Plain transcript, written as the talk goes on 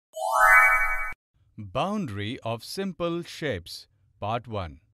Boundary of simple shapes, Part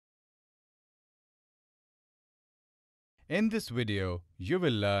 1. In this video, you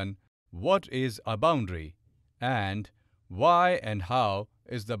will learn what is a boundary and why and how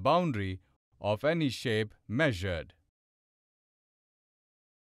is the boundary of any shape measured.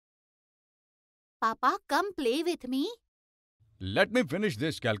 Papa, come play with me. Let me finish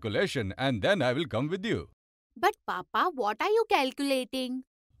this calculation and then I will come with you. But Papa, what are you calculating?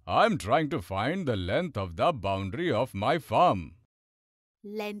 I'm trying to find the length of the boundary of my farm.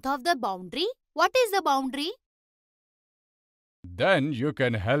 Length of the boundary? What is the boundary? Then you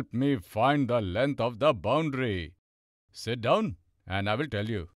can help me find the length of the boundary. Sit down and I will tell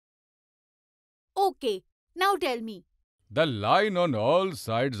you. Okay, now tell me. The line on all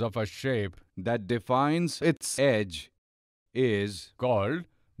sides of a shape that defines its edge is called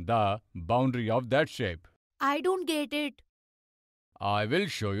the boundary of that shape. I don't get it. I will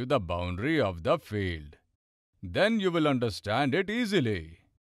show you the boundary of the field. Then you will understand it easily.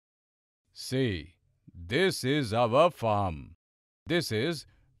 See, this is our farm. This is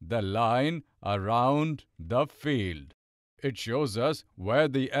the line around the field. It shows us where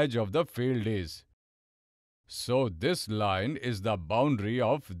the edge of the field is. So this line is the boundary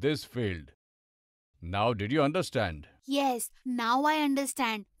of this field. Now did you understand? Yes, now I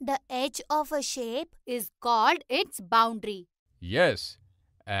understand. The edge of a shape is called its boundary. Yes,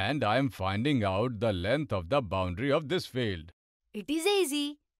 and I am finding out the length of the boundary of this field. It is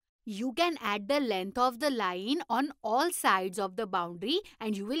easy. You can add the length of the line on all sides of the boundary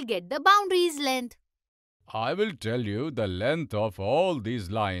and you will get the boundary's length. I will tell you the length of all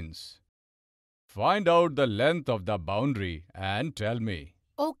these lines. Find out the length of the boundary and tell me.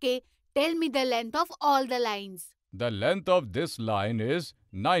 Okay, tell me the length of all the lines. The length of this line is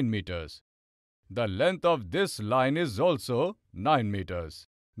 9 meters. The length of this line is also 9 meters.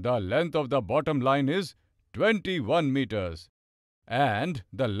 The length of the bottom line is 21 meters. And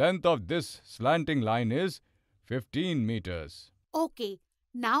the length of this slanting line is 15 meters. Okay,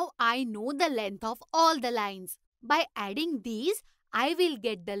 now I know the length of all the lines. By adding these, I will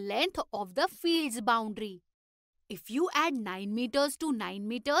get the length of the field's boundary. If you add 9 meters to 9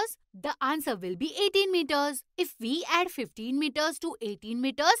 meters, the answer will be 18 meters. If we add 15 meters to 18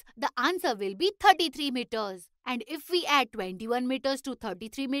 meters, the answer will be 33 meters. And if we add 21 meters to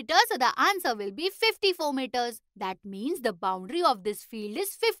 33 meters, the answer will be 54 meters. That means the boundary of this field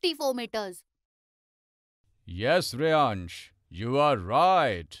is 54 meters. Yes, Reyansh, you are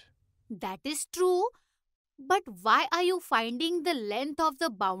right. That is true. But why are you finding the length of the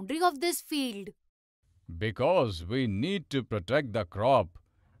boundary of this field? Because we need to protect the crop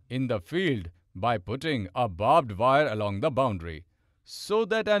in the field by putting a barbed wire along the boundary so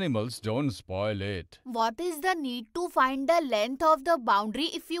that animals don't spoil it. What is the need to find the length of the boundary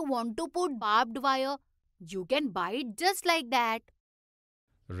if you want to put barbed wire? You can buy it just like that.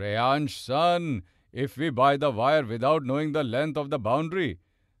 Reyansh, son, if we buy the wire without knowing the length of the boundary,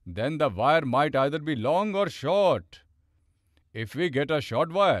 then the wire might either be long or short. If we get a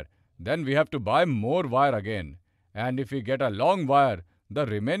short wire, then we have to buy more wire again. And if we get a long wire, the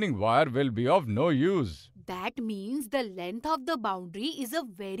remaining wire will be of no use. That means the length of the boundary is a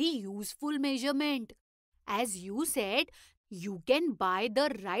very useful measurement. As you said, you can buy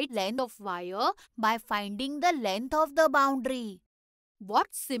the right length of wire by finding the length of the boundary. What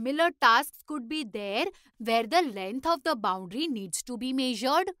similar tasks could be there where the length of the boundary needs to be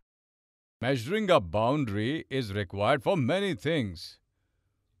measured? Measuring a boundary is required for many things.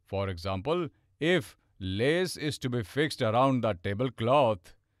 For example, if lace is to be fixed around the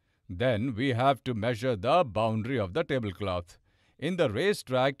tablecloth, then we have to measure the boundary of the tablecloth. In the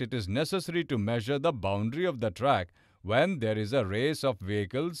racetrack, it is necessary to measure the boundary of the track when there is a race of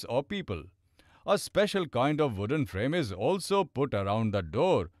vehicles or people. A special kind of wooden frame is also put around the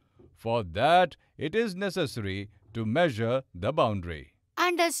door. For that, it is necessary to measure the boundary.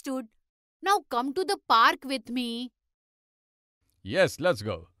 Understood. Now come to the park with me. Yes, let's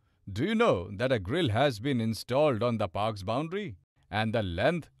go. Do you know that a grill has been installed on the park's boundary? And the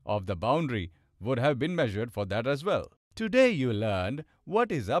length of the boundary would have been measured for that as well. Today you learned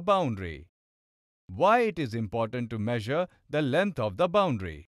what is a boundary, why it is important to measure the length of the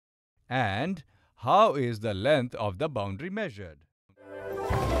boundary, and how is the length of the boundary measured.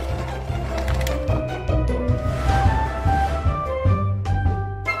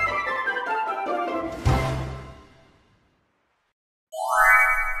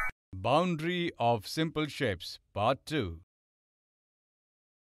 Boundary of simple shapes, Part 2.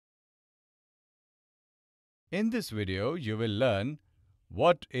 In this video, you will learn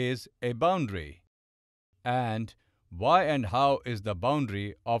what is a boundary and Why and how is the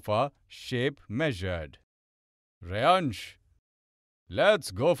boundary of a shape measured? Rayansh,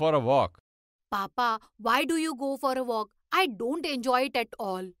 let's go for a walk. Papa, why do you go for a walk? I don't enjoy it at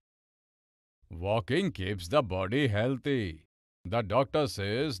all. Walking keeps the body healthy. The doctor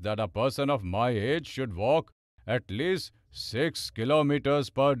says that a person of my age should walk at least 6 kilometers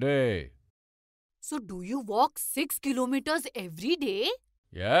per day. So, do you walk 6 kilometers every day?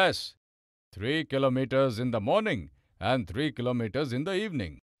 Yes, 3 kilometers in the morning and 3 kilometers in the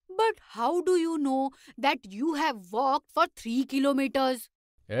evening. But how do you know that you have walked for 3 kilometers?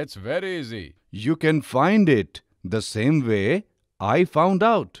 It's very easy. You can find it the same way I found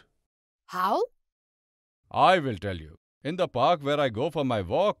out. How? I will tell you. In the park where I go for my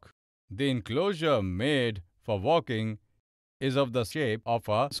walk, the enclosure made for walking is of the shape of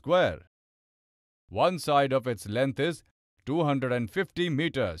a square. One side of its length is 250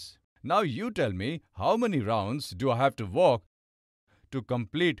 meters. Now you tell me, how many rounds do I have to walk to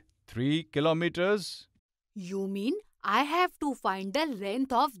complete 3 kilometers? You mean I have to find the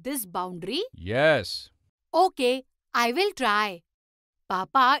length of this boundary? Yes. Okay, I will try.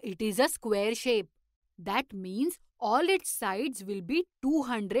 Papa, it is a square shape. That means all its sides will be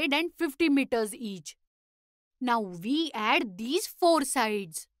 250 meters each. Now we add these four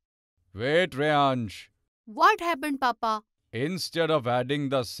sides. Wait, Rayansh. What happened, Papa? Instead of adding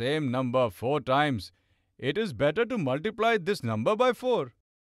the same number 4 times, it is better to multiply this number by 4.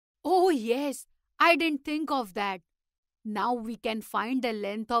 Oh, yes, I didn't think of that. Now we can find the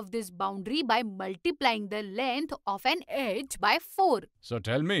length of this boundary by multiplying the length of an edge by 4. So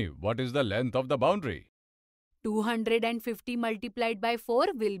tell me, what is the length of the boundary? 250 multiplied by 4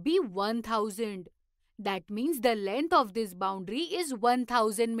 will be 1000. That means the length of this boundary is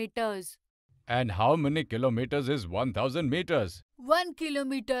 1000 meters. And how many kilometers is 1000 meters? 1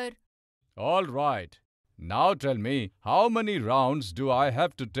 kilometer. All right. Now tell me, how many rounds do I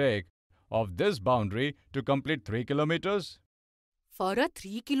have to take of this boundary to complete 3 kilometers? For a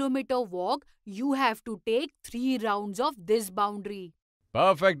 3-kilometer walk, you have to take 3 rounds of this boundary.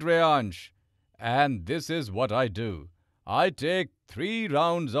 Perfect, Rayansh. And this is what I do. I take 3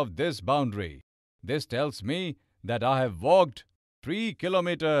 rounds of this boundary. This tells me that I have walked 3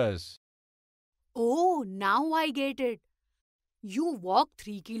 kilometers. Oh, now I get it. You walk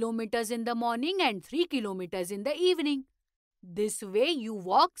 3 kilometers in the morning and 3 kilometers in the evening. This way you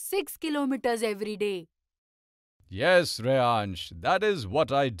walk 6 kilometers every day. Yes, Rayansh, that is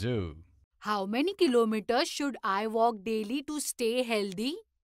what I do. How many kilometers should I walk daily to stay healthy?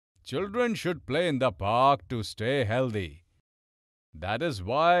 Children should play in the park to stay healthy. That is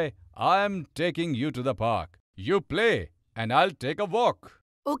why I am taking you to the park. You play and I'll take a walk.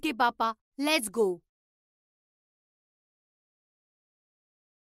 Okay, Papa, let's go.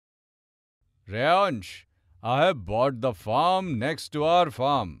 Rayansh, I have bought the farm next to our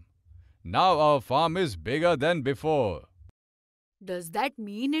farm. Now our farm is bigger than before. Does that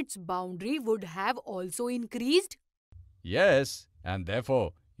mean its boundary would have also increased? Yes, and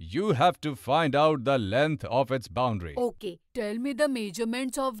therefore you have to find out the length of its boundary. Okay, tell me the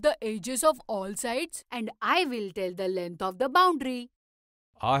measurements of the edges of all sides and I will tell the length of the boundary.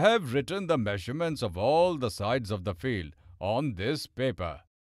 I have written the measurements of all the sides of the field on this paper.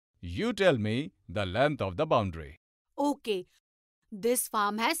 You tell me the length of the boundary. Okay, this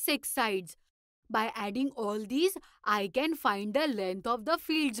farm has 6 sides. By adding all these, I can find the length of the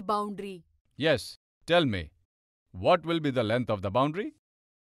field's boundary. Yes, tell me, what will be the length of the boundary?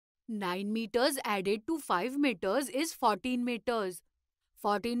 9 meters added to 5 meters is 14 meters.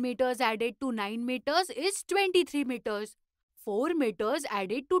 14 meters added to 9 meters is 23 meters. 4 meters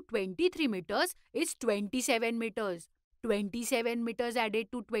added to 23 meters is 27 meters. 27 meters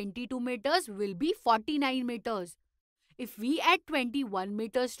added to 22 meters will be 49 meters. If we add 21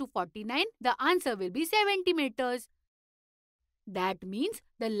 meters to 49, the answer will be 70 meters. That means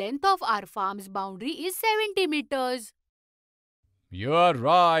the length of our farm's boundary is 70 meters. You are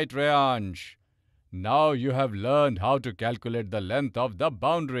right, Rayansh. Now you have learned how to calculate the length of the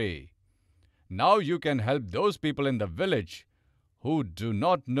boundary. Now you can help those people in the village who do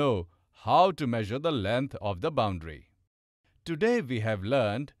not know how to measure the length of the boundary. Today we have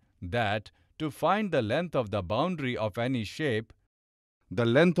learned that to find the length of the boundary of any shape, The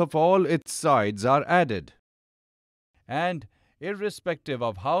length of all its sides are added. and irrespective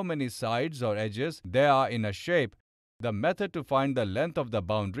of how many sides or edges there are in a shape, the method to find the length of the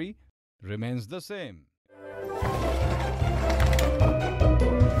boundary remains the same.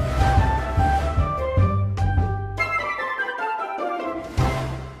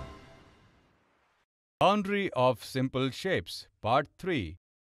 Boundary of simple shapes, Part 3.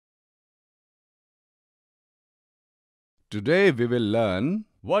 Today we will learn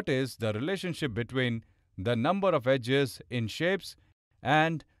what is the relationship between the number of edges in shapes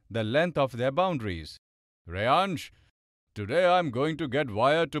and the length of their boundaries. Rayansh, today I am going to get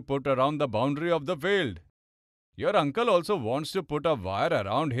wire to put around the boundary of the field. Your uncle also wants to put a wire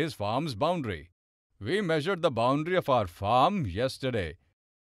around his farm's boundary. We measured the boundary of our farm yesterday.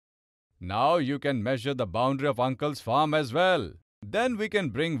 Now you can measure the boundary of uncle's farm as well. Then we can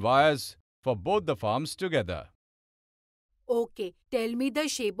bring wires for both the farms together. Okay, tell me the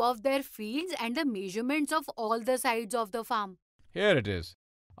shape of their fields and the measurements of all the sides of the farm. Here it is.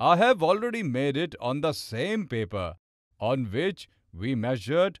 I have already made it on the same paper on which we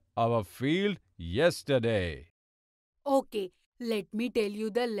measured our field yesterday. Okay, let me tell you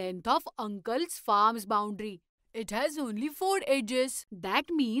the length of uncle's farm's boundary. It has only 4 edges. That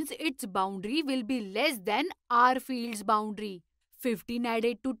means its boundary will be less than our field's boundary. 15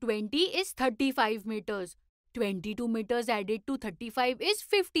 added to 20 is 35 meters. 22 meters added to 35 is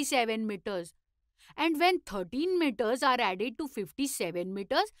 57 meters. And when 13 meters are added to 57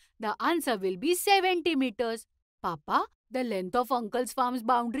 meters, the answer will be 70 meters. Papa, the length of uncle's farm's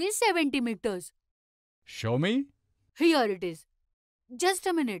boundary is 70 meters. Show me? Here it is. Just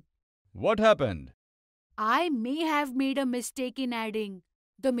a minute. What happened? I may have made a mistake in adding.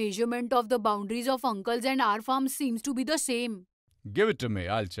 The measurement of the boundaries of uncle's and our farm seems to be the same. Give it to me,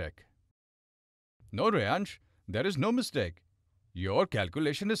 I'll check. No, Rayansh, there is no mistake. Your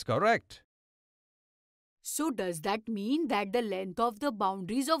calculation is correct. So does that mean that the length of the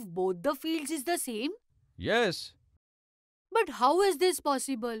boundaries of both the fields is the same? Yes. But how is this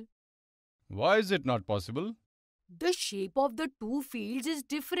possible? Why is it not possible? The shape of the two fields is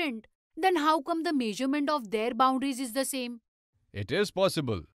different. Then how come the measurement of their boundaries is the same? It is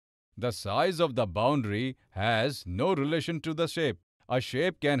possible. The size of the boundary has no relation to the shape. A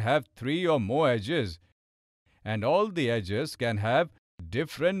shape can have 3 or more edges, and all the edges can have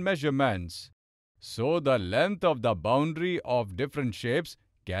different measurements. So the length of the boundary of different shapes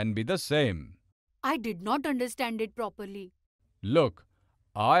can be the same. I did not understand it properly. Look,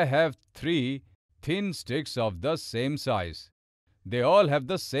 I have 3 thin sticks of the same size. They all have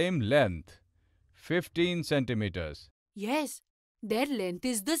the same length, 15 centimeters. Yes, their length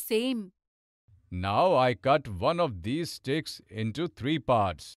is the same. Now I cut one of these sticks into 3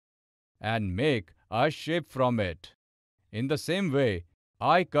 parts and make a shape from it. In the same way,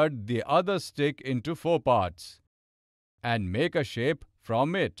 I cut the other stick into 4 parts and make a shape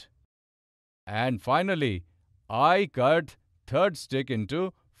from it. And finally, I cut third stick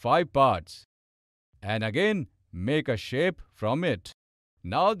into 5 parts and again make a shape from it.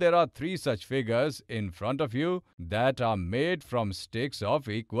 Now there are 3 such figures in front of you that are made from sticks of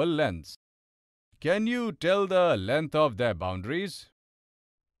equal lengths. Can you tell the length of their boundaries?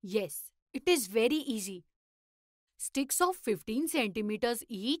 Yes, it is very easy. Sticks of 15 centimeters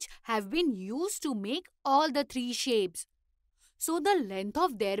each have been used to make all the 3 shapes. So the length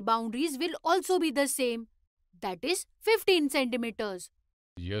of their boundaries will also be the same. That is 15 centimeters.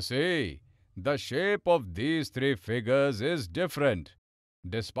 You see, the shape of these 3 figures is different,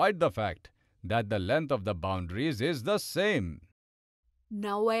 despite the fact that the length of the boundaries is the same.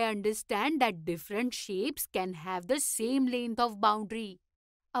 Now I understand that different shapes can have the same length of boundary.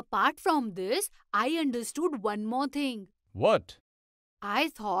 Apart from this, I understood one more thing. What? I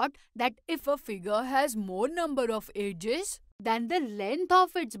thought that if a figure has more number of edges, then the length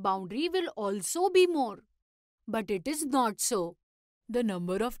of its boundary will also be more. But it is not so. The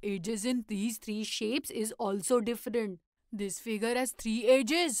number of edges in these 3 shapes is also different. This figure has 3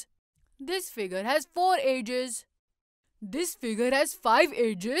 edges. This figure has 4 edges. This figure has 5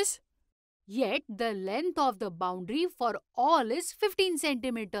 edges. Yet the length of the boundary for all is 15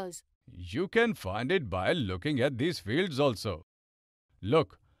 centimeters. You can find it by looking at these fields also.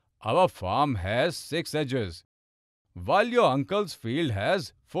 Look, our farm has 6 edges, while your uncle's field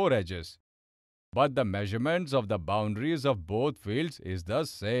has 4 edges. But the measurements of the boundaries of both fields is the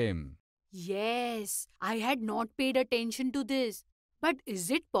same. Yes, I had not paid attention to this. But is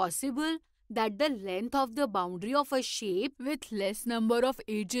it possible that the length of the boundary of a shape with less number of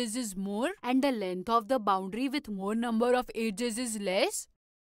edges is more and the length of the boundary with more number of edges is less?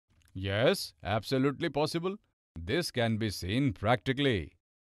 Yes, absolutely possible. This can be seen practically.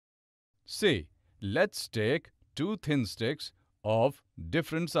 See, let's take 2 thin sticks of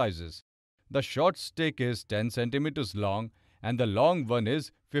different sizes. The short stick is 10 centimeters long and the long one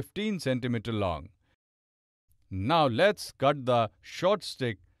is 15 centimeters long. Now let's cut the short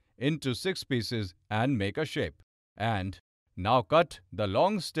stick into 6 pieces and make a shape. And now cut the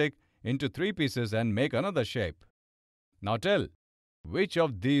long stick into 3 pieces and make another shape. Now tell, which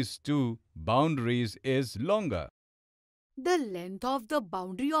of these 2 boundaries is longer? The length of the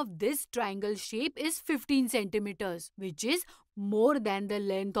boundary of this triangle shape is 15 centimeters, which is more than the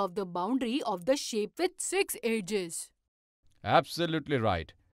length of the boundary of the shape with 6 edges. Absolutely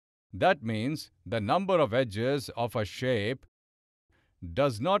right. That means the number of edges of a shape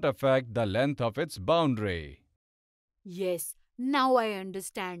does not affect the length of its boundary. Yes, now I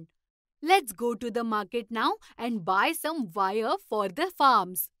understand. Let's go to the market now and buy some wire for the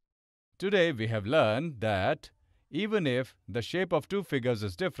farms. Today we have learned that even if the shape of two figures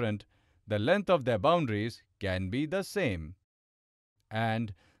is different, the length of their boundaries can be the same.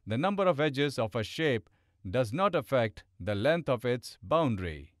 And the number of edges of a shape does not affect the length of its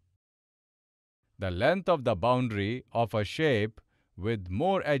boundary. The length of the boundary of a shape with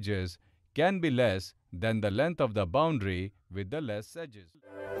more edges can be less than the length of the boundary with the less edges.